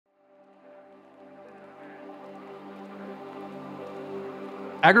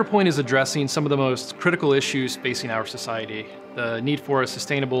Agerpoint is addressing some of the most critical issues facing our society: the need for a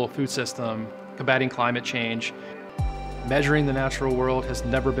sustainable food system, combating climate change. Measuring the natural world has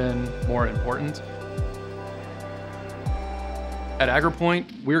never been more important. At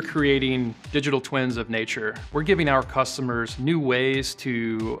Agerpoint, we're creating digital twins of nature. We're giving our customers new ways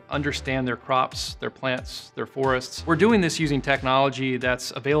to understand their crops, their plants, their forests. We're doing this using technology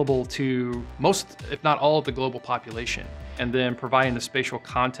that's available to most, if not all, of the global population, and then providing the spatial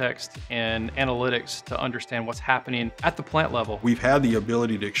context and analytics to understand what's happening at the plant level. We've had the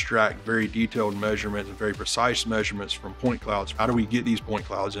ability to extract very detailed measurements and very precise measurements from point clouds. How do we get these point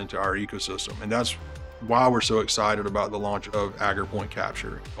clouds into our ecosystem? And that's why we're so excited about the launch of Agerpoint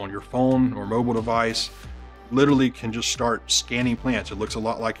Capture. On your phone or mobile device, literally can just start scanning plants. It looks a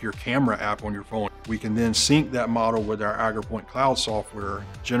lot like your camera app on your phone. We can then sync that model with our Agerpoint cloud software,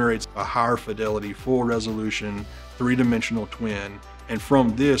 generates a higher fidelity, full resolution, three-dimensional twin. And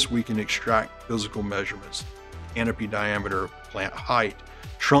from this, we can extract physical measurements: canopy diameter, plant height,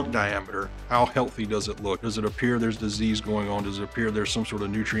 trunk diameter. How healthy does it look? Does it appear there's disease going on? Does it appear there's some sort of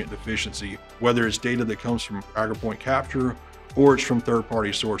nutrient deficiency? Whether it's data that comes from Agerpoint Capture or it's from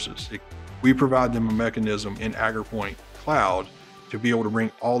third-party sources. We provide them a mechanism in Agerpoint Cloud to be able to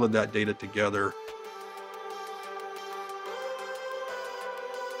bring all of that data together.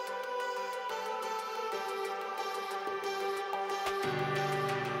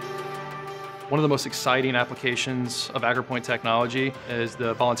 One of the most exciting applications of Agerpoint technology is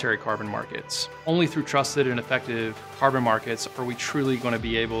the voluntary carbon markets. Only through trusted and effective carbon markets are we truly going to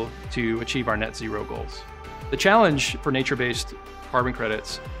be able to achieve our net zero goals. The challenge for nature-based carbon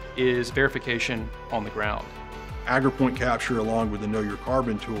credits is verification on the ground. Agerpoint Capture, along with the Know Your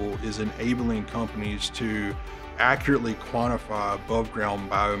Carbon tool, is enabling companies to accurately quantify above ground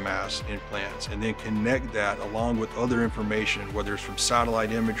biomass in plants and then connect that along with other information, whether it's from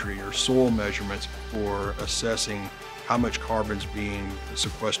satellite imagery or soil measurements, for assessing how much carbon's being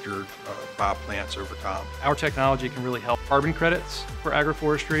sequestered by plants over time. Our technology can really help carbon credits for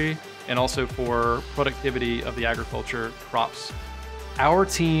agroforestry and also for productivity of the agriculture crops. Our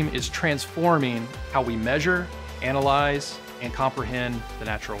team is transforming how we measure, analyze, and comprehend the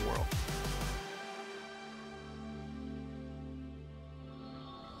natural world.